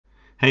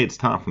Hey, it's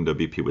Tom from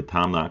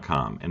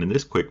WPWithTom.com, and in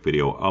this quick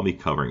video I'll be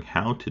covering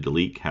how to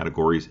delete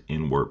categories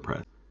in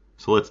WordPress.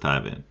 So let's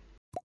dive in.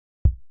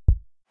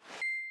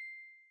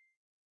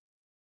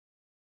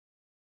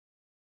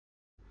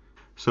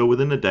 So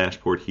within the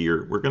dashboard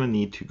here, we're going to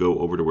need to go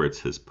over to where it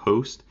says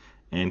Post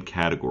and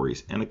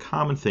Categories. And a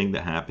common thing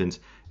that happens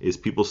is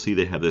people see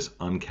they have this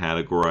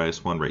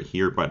uncategorized one right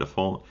here by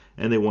default,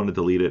 and they want to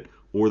delete it,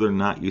 or they're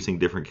not using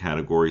different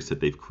categories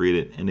that they've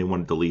created and they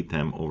want to delete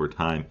them over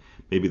time.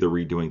 Maybe they're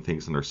redoing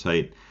things on their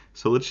site.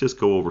 So let's just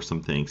go over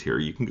some things here.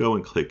 You can go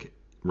and click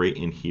right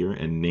in here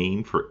and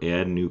name for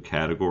add new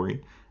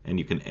category, and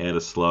you can add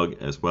a slug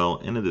as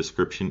well and a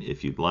description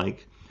if you'd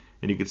like.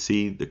 And you can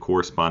see the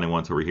corresponding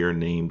ones over here,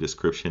 name,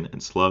 description,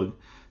 and slug,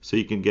 so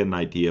you can get an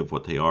idea of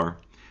what they are.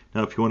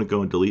 Now if you want to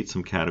go and delete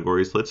some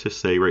categories, let's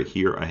just say right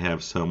here I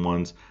have some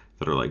ones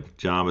that are like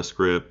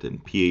JavaScript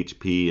and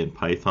PHP and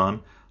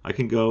Python. I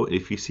can go,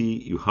 if you see,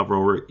 you hover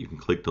over it, you can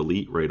click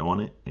delete right on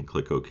it and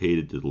click OK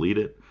to delete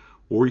it.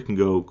 Or you can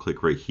go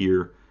click right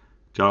here,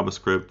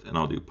 JavaScript, and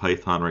I'll do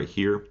Python right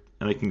here.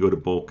 And I can go to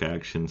bulk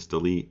actions,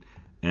 delete,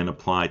 and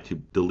apply to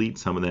delete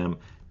some of them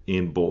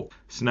in bulk.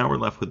 So now we're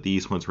left with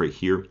these ones right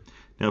here.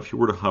 Now if you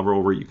were to hover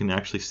over it, you can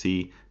actually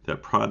see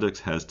that Projects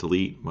has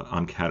delete, but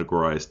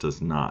Uncategorized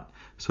does not.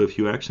 So if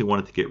you actually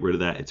wanted to get rid of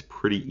that, it's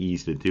pretty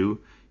easy to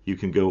do. You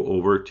can go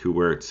over to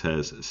where it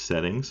says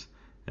Settings,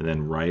 and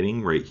then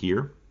Writing right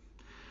here.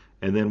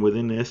 And then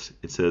within this,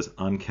 it says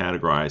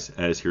Uncategorized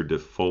as your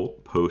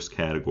default post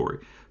category.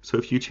 So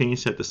if you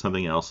change that to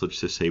something else, let's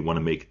just say you want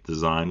to make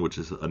design, which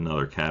is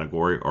another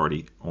category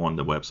already on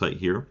the website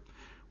here.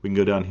 We can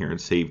go down here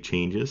and save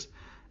changes.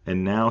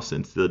 And now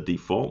since the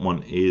default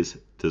one is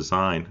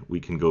design, we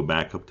can go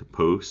back up to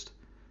post,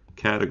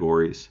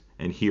 categories,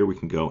 and here we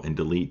can go and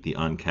delete the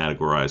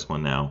uncategorized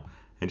one now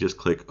and just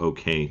click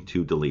OK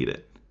to delete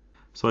it.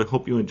 So I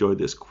hope you enjoyed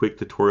this quick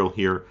tutorial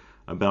here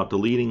about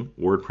deleting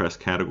WordPress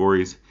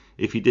categories.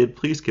 If you did,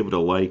 please give it a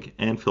like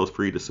and feel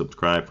free to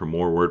subscribe for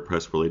more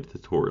WordPress related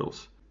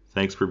tutorials.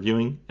 Thanks for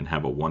viewing and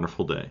have a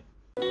wonderful day.